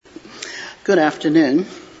Good afternoon.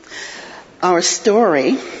 Our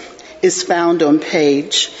story is found on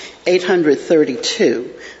page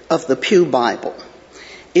 832 of the Pew Bible.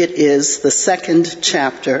 It is the second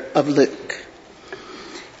chapter of Luke.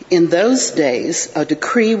 In those days, a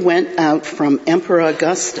decree went out from Emperor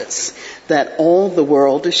Augustus that all the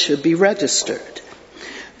world should be registered.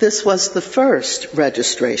 This was the first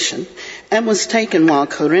registration and was taken while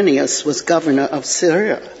Quirinius was governor of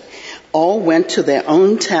Syria. All went to their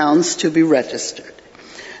own towns to be registered.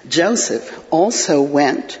 Joseph also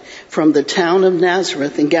went from the town of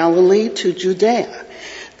Nazareth in Galilee to Judea,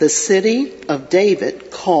 the city of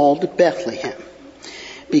David called Bethlehem,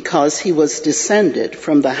 because he was descended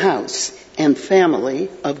from the house and family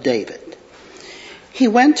of David. He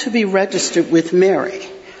went to be registered with Mary,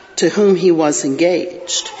 to whom he was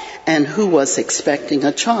engaged, and who was expecting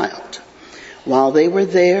a child. While they were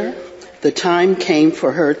there, the time came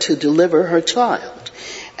for her to deliver her child,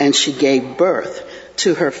 and she gave birth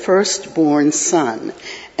to her firstborn son,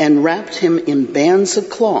 and wrapped him in bands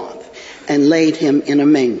of cloth, and laid him in a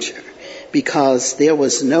manger, because there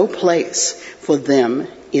was no place for them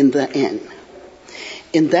in the inn.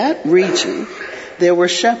 In that region, there were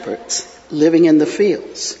shepherds living in the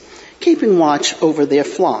fields, keeping watch over their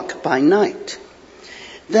flock by night.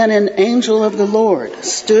 Then an angel of the Lord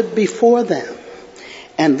stood before them,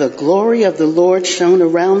 and the glory of the Lord shone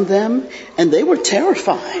around them, and they were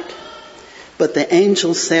terrified. But the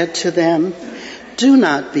angel said to them, "Do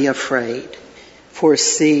not be afraid, for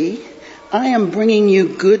see, I am bringing you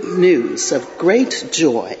good news of great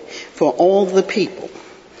joy for all the people.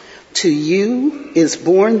 To you is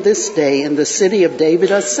born this day in the city of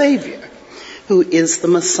David a Savior, who is the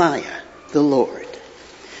Messiah, the Lord.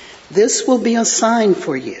 This will be a sign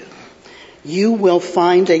for you. You will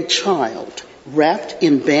find a child wrapped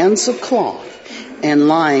in bands of cloth and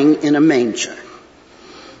lying in a manger."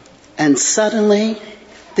 And suddenly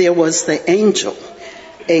there was the angel,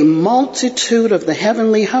 a multitude of the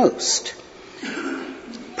heavenly host,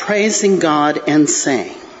 praising God and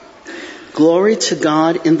saying, "Glory to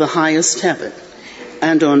God in the highest heaven,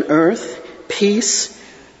 and on earth peace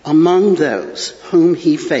among those whom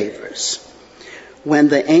he favors." When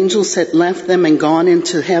the angels had left them and gone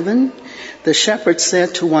into heaven, the shepherds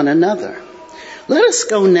said to one another, "Let us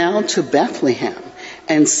go now to Bethlehem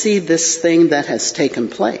and see this thing that has taken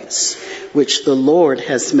place, which the Lord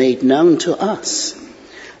has made known to us."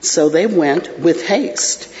 So they went with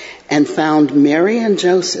haste and found Mary and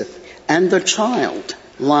Joseph and the child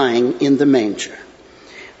lying in the manger.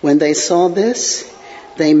 When they saw this,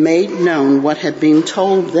 they made known what had been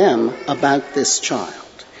told them about this child.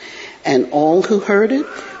 And all who heard it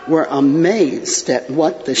were amazed at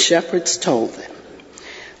what the shepherds told them.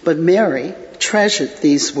 But Mary treasured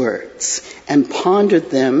these words and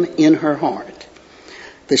pondered them in her heart.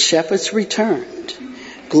 The shepherds returned,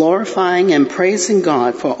 glorifying and praising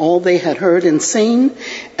God for all they had heard and seen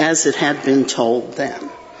as it had been told them.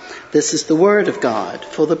 This is the word of God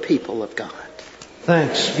for the people of God.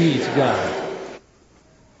 Thanks be to God.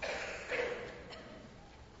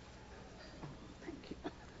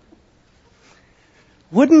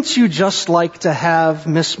 Wouldn't you just like to have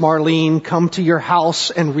Miss Marlene come to your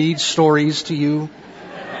house and read stories to you?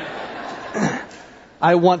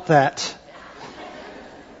 I want that.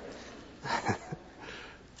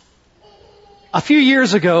 A few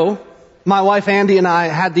years ago, my wife Andy and I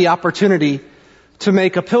had the opportunity to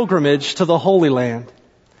make a pilgrimage to the Holy Land.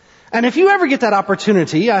 And if you ever get that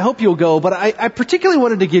opportunity, I hope you'll go, but I particularly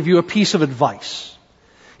wanted to give you a piece of advice.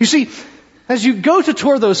 You see, as you go to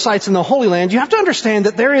tour those sites in the Holy Land, you have to understand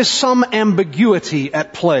that there is some ambiguity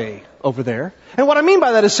at play over there. And what I mean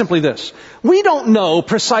by that is simply this. We don't know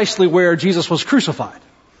precisely where Jesus was crucified.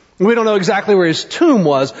 We don't know exactly where his tomb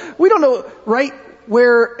was. We don't know right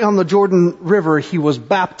where on the Jordan River he was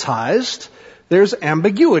baptized. There's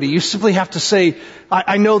ambiguity. You simply have to say,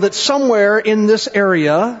 I know that somewhere in this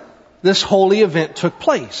area, this holy event took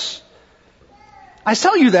place. I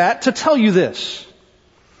tell you that to tell you this.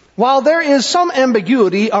 While there is some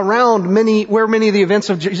ambiguity around where many of the events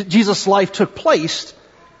of Jesus' life took place,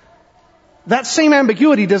 that same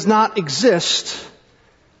ambiguity does not exist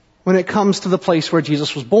when it comes to the place where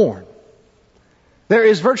Jesus was born. There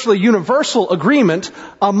is virtually universal agreement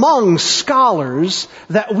among scholars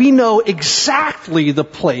that we know exactly the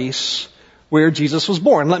place where Jesus was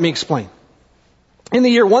born. Let me explain. In the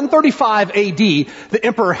year 135 AD, the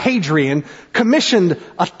Emperor Hadrian commissioned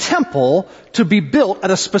a temple to be built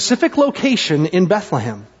at a specific location in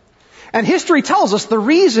Bethlehem. And history tells us the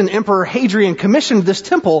reason Emperor Hadrian commissioned this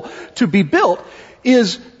temple to be built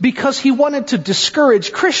is because he wanted to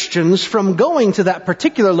discourage Christians from going to that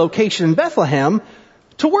particular location in Bethlehem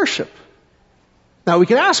to worship. Now we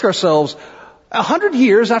can ask ourselves, 100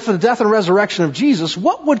 years after the death and resurrection of Jesus,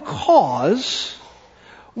 what would cause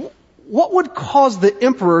the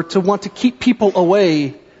emperor to want to keep people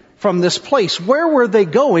away from this place? Where were they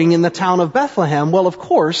going in the town of Bethlehem? Well, of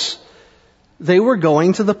course, they were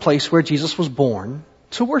going to the place where Jesus was born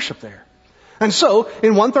to worship there. And so,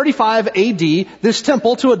 in 135 AD, this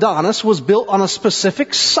temple to Adonis was built on a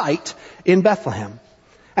specific site in Bethlehem.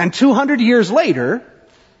 And 200 years later,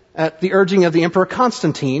 at the urging of the Emperor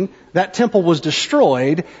Constantine, that temple was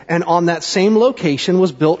destroyed, and on that same location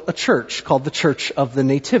was built a church called the Church of the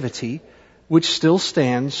Nativity, which still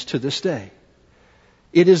stands to this day.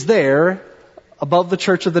 It is there, below the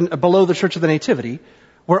Church of the Nativity,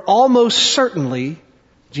 where almost certainly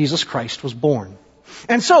Jesus Christ was born.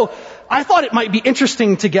 And so, I thought it might be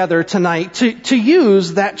interesting together tonight to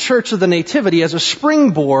use that Church of the Nativity as a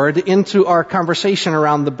springboard into our conversation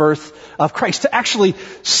around the birth of Christ, to actually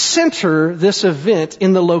center this event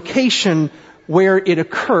in the location where it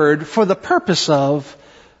occurred for the purpose of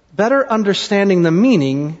better understanding the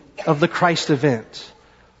meaning of the Christ event.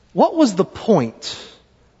 What was the point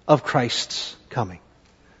of Christ's coming?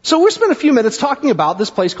 So we'll spend a few minutes talking about this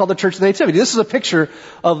place called the Church of the Nativity. This is a picture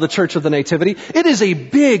of the Church of the Nativity. It is a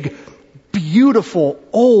big, beautiful,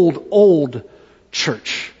 old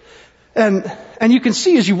church. And you can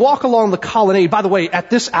see as you walk along the colonnade, by the way, at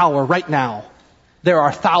this hour right now, there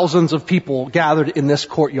are thousands of people gathered in this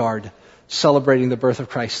courtyard celebrating the birth of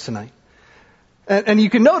Christ tonight. And you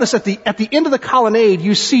can notice at the end of the colonnade,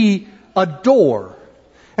 you see a door.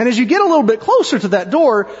 And as you get a little bit closer to that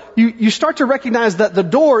door, you start to recognize that the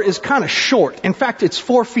door is kind of short. In fact, it's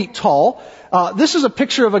 4 feet tall. This is a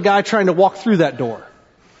picture of a guy trying to walk through that door.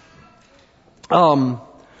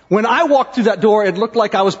 When I walked through that door, it looked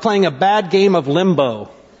like I was playing a bad game of limbo.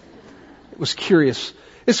 It was curious.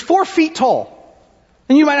 It's 4 feet tall.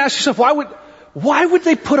 And you might ask yourself, why would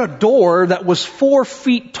they put a door that was 4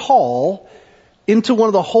 feet tall into one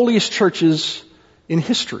of the holiest churches in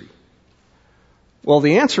history? Well,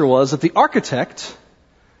 the answer was that the architect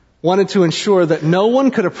wanted to ensure that no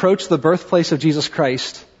one could approach the birthplace of Jesus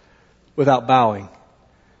Christ without bowing.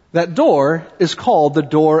 That door is called the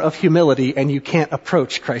door of humility, and you can't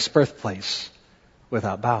approach Christ's birthplace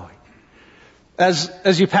without bowing.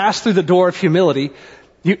 As you pass through the door of humility,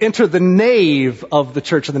 you enter the nave of the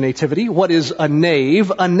Church of the Nativity. What is a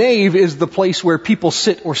nave? A nave is the place where people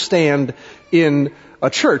sit or stand in a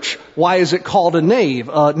church. Why is it called a nave?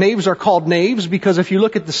 Naves are called naves because if you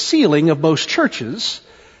look at the ceiling of most churches,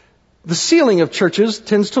 the ceiling of churches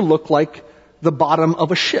tends to look like the bottom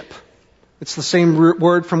of a ship. It's the same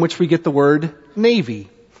word from which we get the word navy.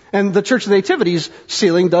 And the Church of the Nativity's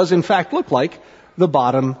ceiling does in fact look like the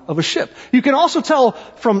bottom of a ship. You can also tell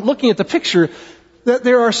from looking at the picture that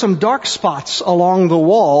there are some dark spots along the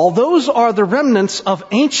wall. Those are the remnants of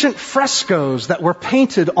ancient frescoes that were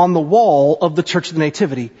painted on the wall of the Church of the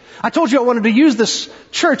Nativity. I told you I wanted to use this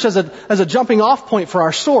church as a jumping off point for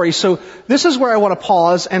our story, so this is where I want to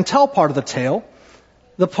pause and tell part of the tale,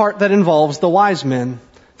 the part that involves the wise men.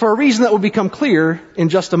 For a reason that will become clear in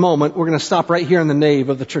just a moment, we're going to stop right here in the nave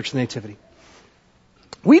of the Church of the Nativity.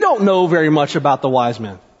 We don't know very much about the wise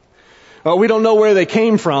men. We don't know where they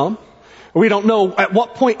came from. We don't know at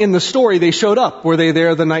what point in the story they showed up. Were they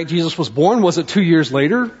there the night Jesus was born? Was it 2 years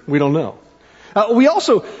later? We don't know. We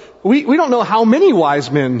don't know how many wise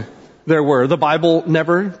men there were. The Bible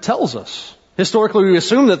never tells us. Historically, we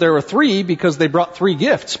assume that there were 3 because they brought 3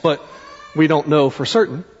 gifts, but we don't know for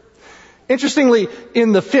certain. Interestingly,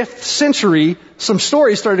 in the 5th century, some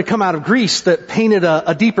stories started to come out of Greece that painted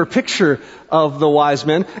a deeper picture of the wise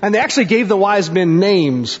men, and they actually gave the wise men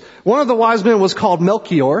names. One of the wise men was called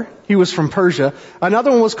Melchior. He was from Persia.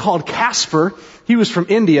 Another one was called Casper. He was from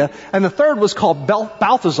India. And the third was called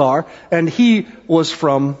Balthazar, and he was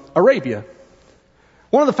from Arabia.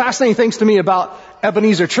 One of the fascinating things to me about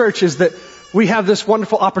Ebenezer Church is that we have this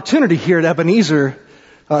wonderful opportunity here at Ebenezer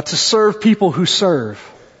to serve people who serve.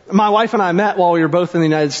 My wife and I met while we were both in the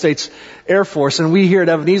United States Air Force, and we here at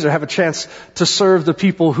Ebenezer have a chance to serve the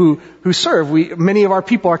people who serve. Many of our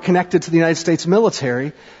people are connected to the United States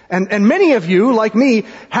military, and many of you, like me,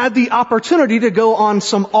 had the opportunity to go on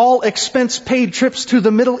some all-expense paid trips to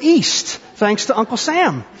the Middle East, thanks to Uncle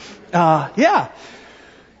Sam. Yeah.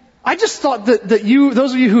 I just thought that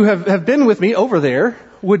those of you who have been with me over there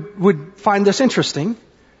would find this interesting.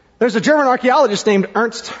 There's a German archaeologist named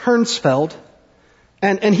Ernst Hernsfeld,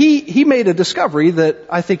 and he made a discovery that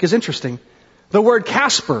I think is interesting. The word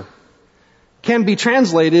Casper can be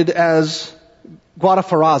translated as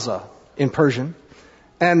Guadafaraza in Persian.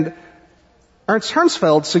 And Ernst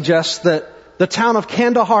Hernsfeld suggests that the town of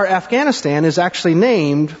Kandahar, Afghanistan is actually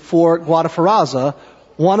named for Gwadafaraza,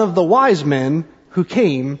 one of the wise men who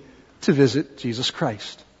came to visit Jesus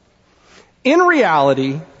Christ. In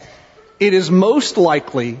reality, it is most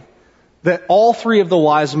likely that all three of the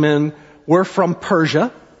wise men were from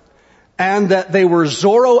Persia and that they were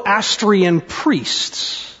Zoroastrian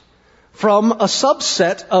priests from a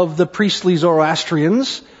subset of the priestly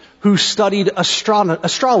Zoroastrians who studied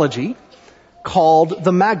astrology called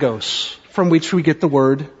the Magos, from which we get the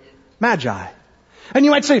word Magi. And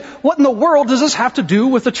you might say, what in the world does this have to do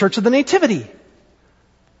with the Church of the Nativity?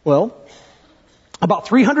 Well, about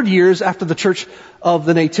 300 years after the Church of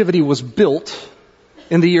the Nativity was built,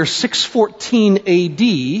 in the year 614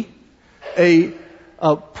 AD,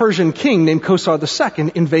 a Persian king named Khosrau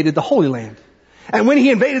II invaded the Holy Land. And when he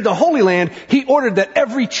invaded the Holy Land, he ordered that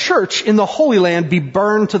every church in the Holy Land be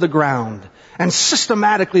burned to the ground. And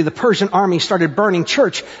systematically, the Persian army started burning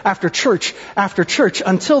church after church after church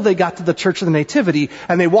until they got to the Church of the Nativity.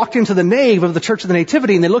 And they walked into the nave of the Church of the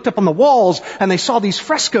Nativity and they looked up on the walls and they saw these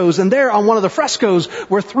frescoes. And there on one of the frescoes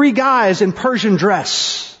were three guys in Persian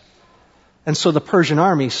dress. And so the Persian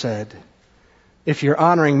army said, if you're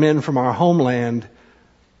honoring men from our homeland,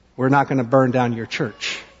 we're not going to burn down your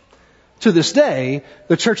church. To this day,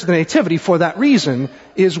 the Church of the Nativity, for that reason,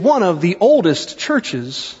 is one of the oldest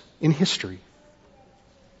churches in history.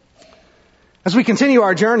 As we continue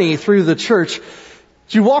our journey through the church,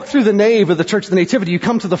 as you walk through the nave of the Church of the Nativity, you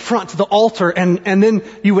come to the front, to the altar, and then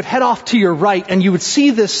you would head off to your right, and you would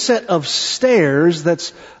see this set of stairs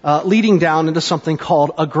that's leading down into something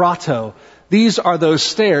called a grotto. These are those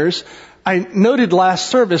stairs. I noted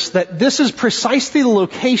last service that this is precisely the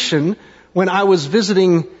location when I was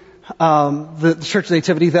visiting the Church of the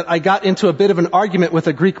Nativity that I got into a bit of an argument with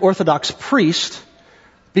a Greek Orthodox priest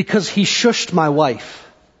because he shushed my wife.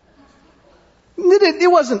 It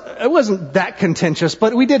wasn't that contentious,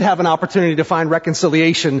 but we did have an opportunity to find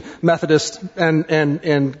reconciliation, Methodist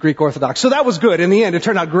and Greek Orthodox. So that was good. In the end, it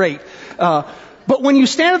turned out great. But when you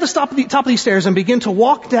stand at the top of these stairs and begin to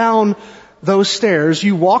walk down those stairs,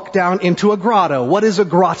 you walk down into a grotto. What is a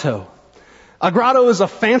grotto? A grotto is a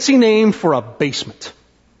fancy name for a basement.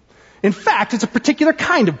 In fact, it's a particular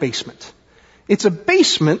kind of basement. It's a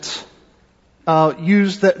basement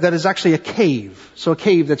used that is actually a cave. So a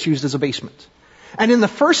cave that's used as a basement. And in the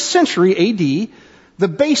 1st century AD, the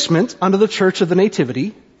basement under the Church of the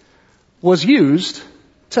Nativity was used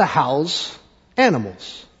to house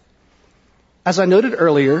animals. As I noted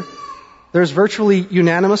earlier, there's virtually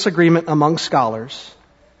unanimous agreement among scholars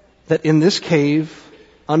that in this cave,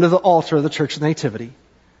 under the altar of the Church of the Nativity,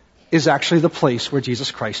 is actually the place where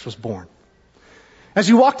Jesus Christ was born. As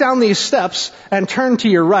you walk down these steps and turn to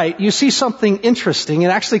your right, you see something interesting.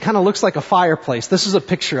 It actually kind of looks like a fireplace. This is a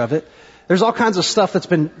picture of it. There's all kinds of stuff that's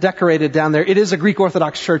been decorated down there. It is a Greek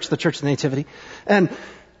Orthodox church, the Church of the Nativity. And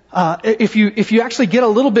if you actually get a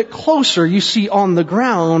little bit closer, you see on the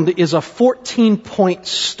ground is a 14-point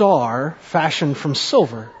star fashioned from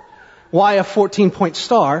silver. Why a 14-point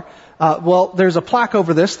star? Well, there's a plaque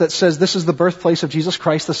over this that says this is the birthplace of Jesus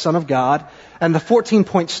Christ, the Son of God. And the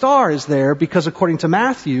 14-point star is there because according to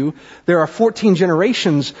Matthew, there are 14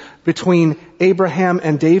 generations between Abraham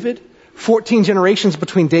and David, 14 generations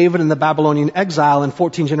between David and the Babylonian exile, and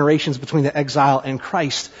 14 generations between the exile and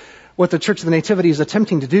Christ. What the Church of the Nativity is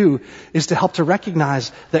attempting to do is to help to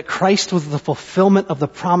recognize that Christ was the fulfillment of the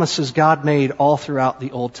promises God made all throughout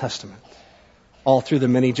the Old Testament, all through the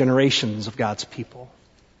many generations of God's people.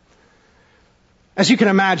 As you can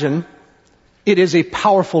imagine, it is a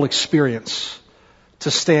powerful experience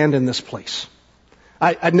to stand in this place.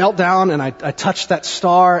 I knelt down and I touched that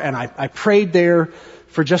star and I prayed there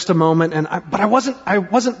for just a moment, but I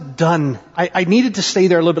wasn't done. I needed to stay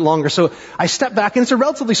there a little bit longer. So I stepped back, and it's a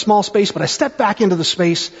relatively small space, but I stepped back into the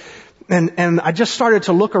space and I just started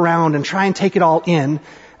to look around and try and take it all in.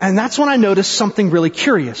 And that's when I noticed something really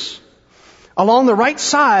curious. Along the right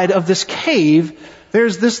side of this cave,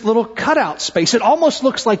 there's this little cutout space. It almost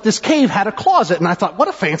looks like this cave had a closet. And I thought, what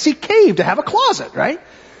a fancy cave to have a closet, right?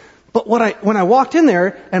 But when I walked in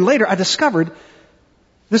there and later I discovered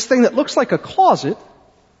this thing that looks like a closet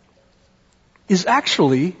is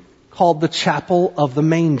actually called the Chapel of the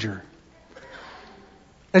Manger.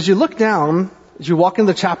 As you look down, as you walk in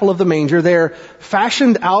the Chapel of the Manger, they're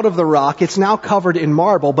fashioned out of the rock. It's now covered in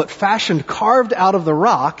marble, but carved out of the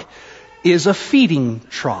rock is a feeding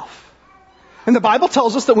trough. And the Bible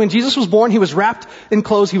tells us that when Jesus was born, he was wrapped in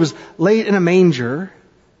clothes, he was laid in a manger.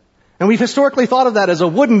 And we've historically thought of that as a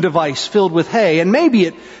wooden device filled with hay, and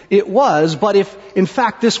maybe it was, but if in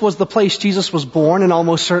fact this was the place Jesus was born, and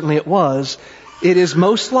almost certainly it was, it is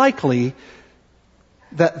most likely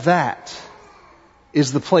that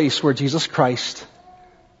is the place where Jesus Christ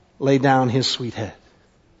laid down his sweet head.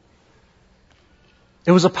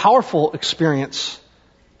 It was a powerful experience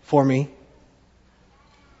for me.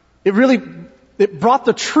 It brought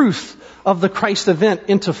the truth of the Christ event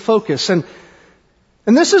into focus. And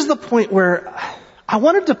this is the point where I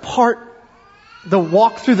wanted to part the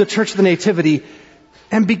walk through the Church of the Nativity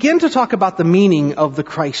and begin to talk about the meaning of the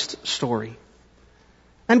Christ story.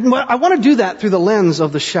 And I want to do that through the lens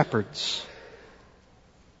of the shepherds.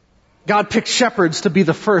 God picked shepherds to be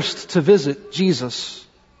the first to visit Jesus.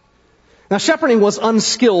 Now, shepherding was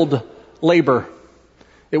unskilled labor.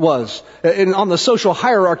 It was. And on the social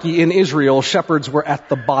hierarchy in Israel, shepherds were at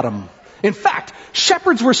the bottom. In fact,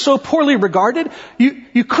 shepherds were so poorly regarded,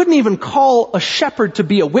 you couldn't even call a shepherd to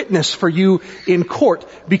be a witness for you in court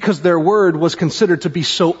because their word was considered to be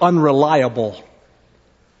so unreliable.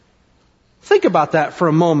 Think about that for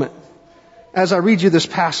a moment as I read you this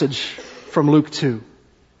passage from Luke 2.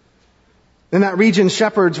 In that region,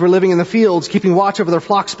 shepherds were living in the fields, keeping watch over their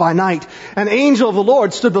flocks by night. An angel of the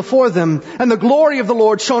Lord stood before them, and the glory of the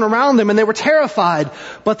Lord shone around them, and they were terrified.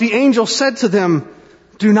 But the angel said to them,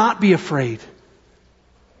 "Do not be afraid,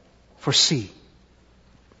 for see,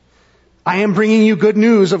 I am bringing you good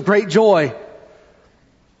news of great joy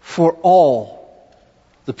for all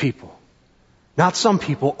the people." Not some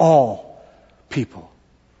people, all people.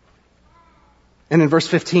 And in verse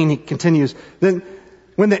 15, he continues, "Then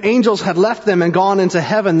when the angels had left them and gone into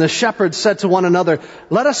heaven, the shepherds said to one another,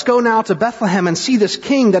 'Let us go now to Bethlehem and see this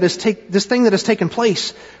thing that has taken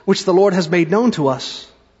place, which the Lord has made known to us.'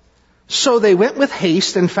 So they went with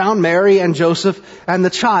haste and found Mary and Joseph and the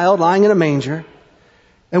child lying in a manger.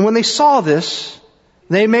 And when they saw this,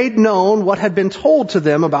 they made known what had been told to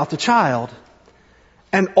them about the child.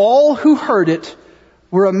 And all who heard it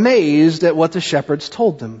were amazed at what the shepherds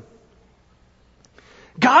told them."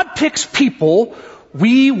 God picks people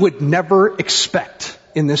we would never expect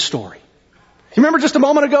in this story. You remember just a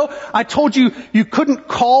moment ago, I told you you couldn't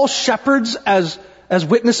call shepherds as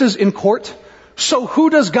witnesses in court? So who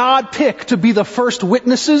does God pick to be the first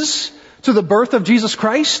witnesses to the birth of Jesus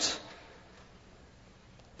Christ?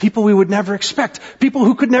 People we would never expect. People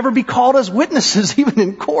who could never be called as witnesses, even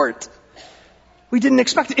in court. We didn't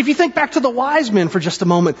expect it. If you think back to the wise men for just a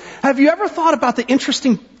moment, have you ever thought about the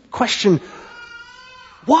interesting question,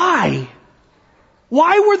 why?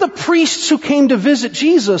 Why were the priests who came to visit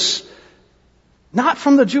Jesus not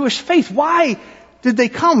from the Jewish faith? Why did they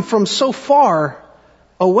come from so far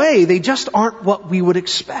away? They just aren't what we would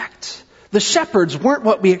expect. The shepherds weren't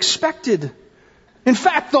what we expected. In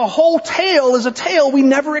fact, the whole tale is a tale we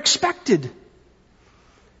never expected.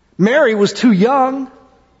 Mary was too young.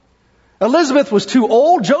 Elizabeth was too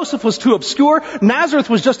old. Joseph was too obscure. Nazareth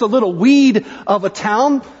was just a little weed of a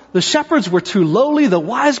town. The shepherds were too lowly. The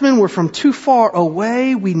wise men were from too far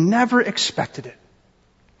away. We never expected it.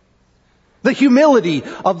 The humility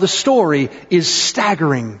of the story is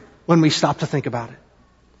staggering when we stop to think about it.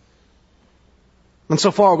 And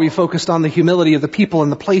so far we focused on the humility of the people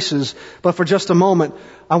and the places, but for just a moment,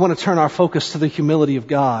 I want to turn our focus to the humility of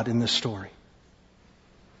God in this story.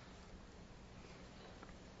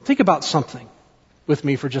 Think about something with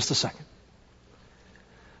me for just a second.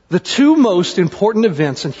 The two most important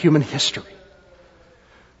events in human history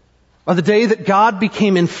are the day that God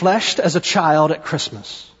became enfleshed as a child at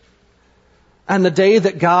Christmas and the day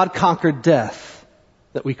that God conquered death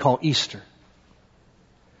that we call Easter.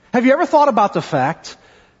 Have you ever thought about the fact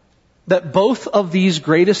that both of these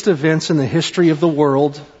greatest events in the history of the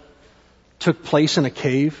world took place in a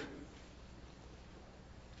cave?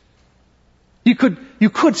 You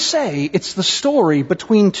could say it's the story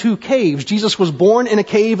between two caves. Jesus was born in a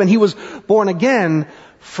cave and he was born again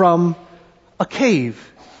from a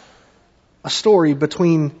cave. A story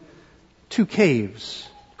between two caves.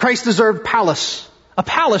 Christ deserved a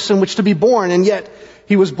palace in which to be born, and yet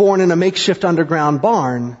he was born in a makeshift underground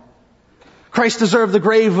barn. Christ deserved the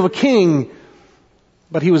grave of a king,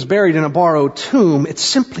 but he was buried in a borrowed tomb. It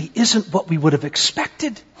simply isn't what we would have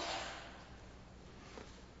expected.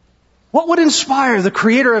 What would inspire the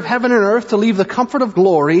creator of heaven and earth to leave the comfort of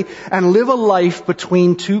glory and live a life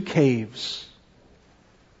between two caves?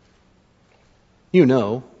 You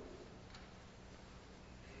know,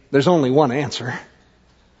 there's only one answer.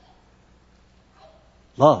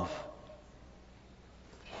 Love.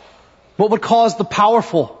 What would cause the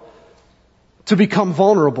powerful to become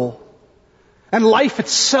vulnerable and life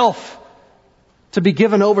itself to be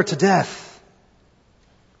given over to death?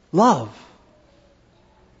 Love.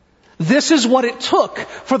 This is what it took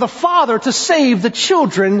for the Father to save the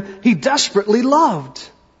children he desperately loved.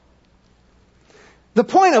 The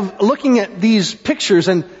point of looking at these pictures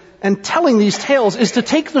and and telling these tales is to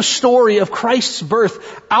take the story of Christ's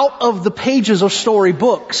birth out of the pages of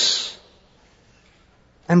storybooks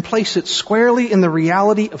and place it squarely in the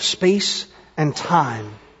reality of space and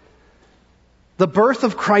time. The birth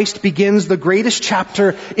of Christ begins the greatest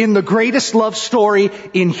chapter in the greatest love story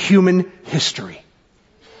in human history.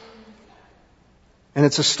 And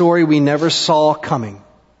it's a story we never saw coming,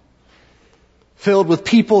 filled with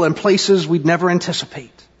people and places we'd never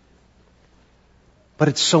anticipate. But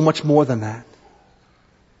it's so much more than that.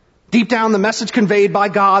 Deep down, the message conveyed by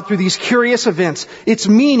God through these curious events, its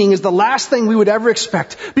meaning is the last thing we would ever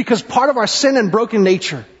expect, because part of our sin and broken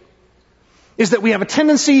nature is that we have a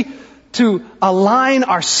tendency to align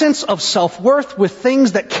our sense of self-worth with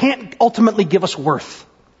things that can't ultimately give us worth.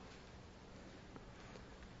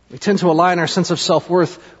 We tend to align our sense of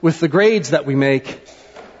self-worth with the grades that we make,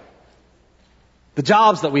 the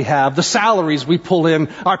jobs that we have, the salaries we pull in,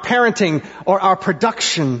 our parenting or our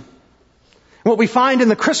production. What we find in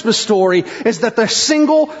the Christmas story is that the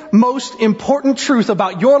single most important truth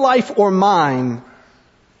about your life or mine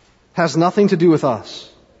has nothing to do with us.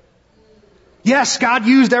 Yes, God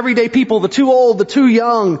used everyday people, the too old, the too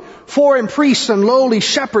young, foreign priests and lowly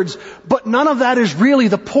shepherds, but none of that is really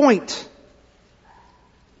the point.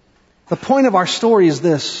 The point of our story is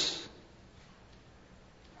this.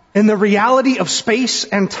 In the reality of space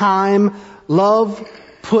and time, love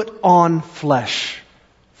put on flesh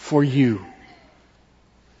for you.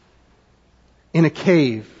 In a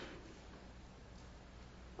cave,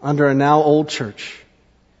 under a now old church,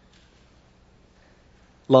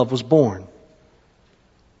 love was born.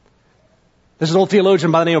 There's an old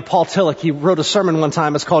theologian by the name of Paul Tillich. He wrote a sermon one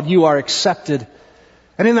time. It's called You Are Accepted.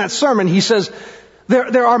 And in that sermon, he says,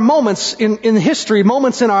 there are moments in history,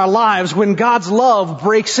 moments in our lives when God's love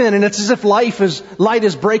breaks in, and it's as if light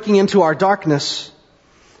is breaking into our darkness.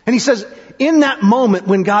 And he says, in that moment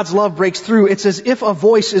when God's love breaks through, it's as if a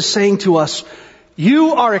voice is saying to us,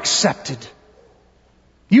 you are accepted.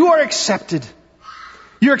 You are accepted.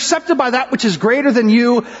 You're accepted by that which is greater than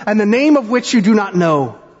you, and the name of which you do not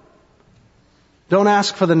know. Don't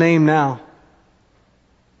ask for the name now.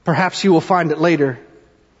 Perhaps you will find it later.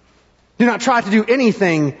 Do not try to do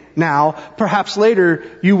anything now. Perhaps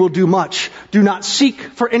later you will do much. Do not seek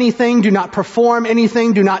for anything. Do not perform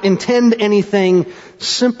anything. Do not intend anything.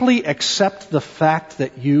 Simply accept the fact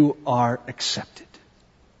that you are accepted.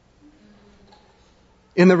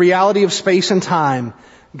 In the reality of space and time,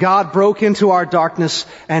 God broke into our darkness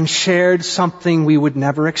and shared something we would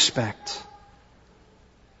never expect.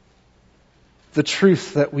 The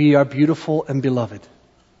truth that we are beautiful and beloved.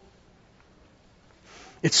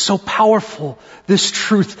 It's so powerful, this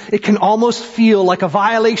truth. It can almost feel like a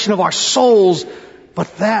violation of our souls,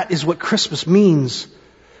 but that is what Christmas means.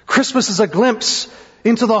 Christmas is a glimpse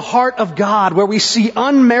into the heart of God, where we see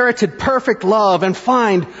unmerited perfect love and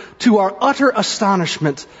find, to our utter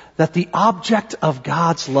astonishment, that the object of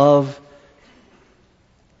God's love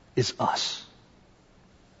is us.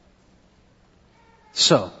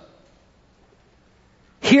 So,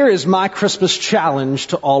 here is my Christmas challenge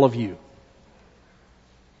to all of you.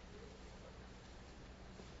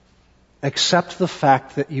 Accept the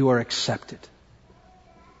fact that you are accepted.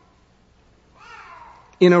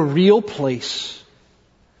 In a real place,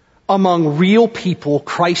 among real people,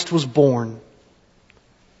 Christ was born.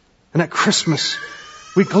 And at Christmas,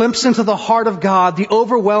 we glimpse into the heart of God, the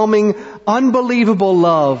overwhelming, unbelievable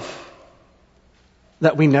love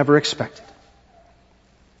that we never expected.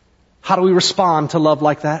 How do we respond to love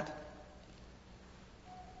like that?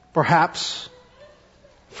 Perhaps,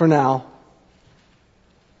 for now,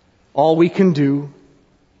 all we can do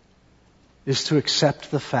is to accept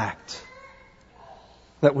the fact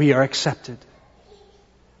that we are accepted.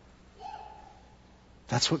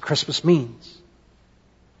 That's what Christmas means.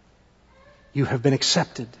 You have been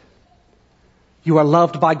accepted. You are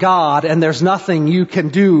loved by God, and there's nothing you can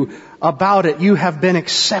do about it. You have been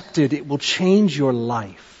accepted. It will change your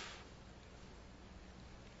life.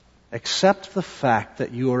 Accept the fact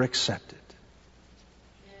that you are accepted.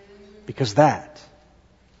 Because that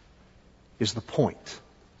is the point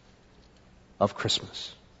of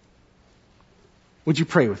Christmas. Would you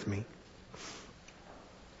pray with me?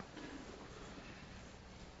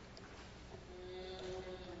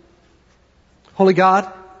 Holy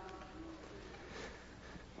God,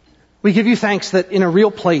 we give you thanks that in a real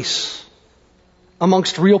place,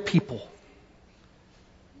 amongst real people,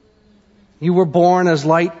 you were born as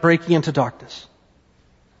light breaking into darkness.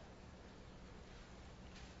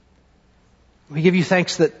 We give you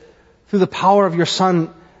thanks that through the power of your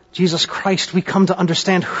Son, Jesus Christ, we come to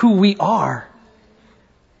understand who we are.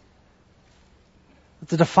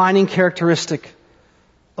 The defining characteristic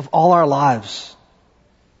of all our lives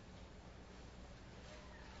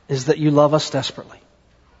is that you love us desperately.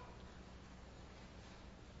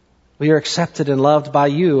 We are accepted and loved by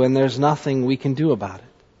you, and there's nothing we can do about it.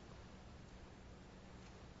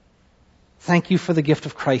 Thank you for the gift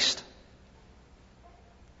of Christ.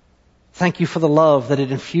 Thank you for the love that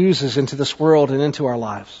it infuses into this world and into our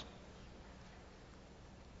lives.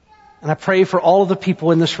 And I pray for all of the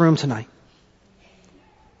people in this room tonight,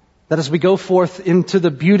 that as we go forth into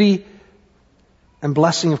the beauty and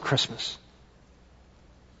blessing of Christmas,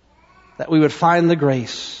 that we would find the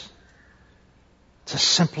grace to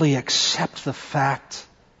simply accept the fact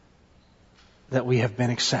that we have been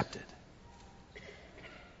accepted.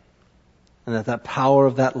 And that power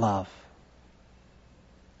of that love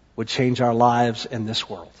would change our lives in this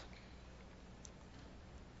world.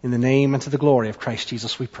 In the name and to the glory of Christ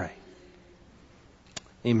Jesus we pray.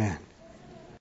 Amen.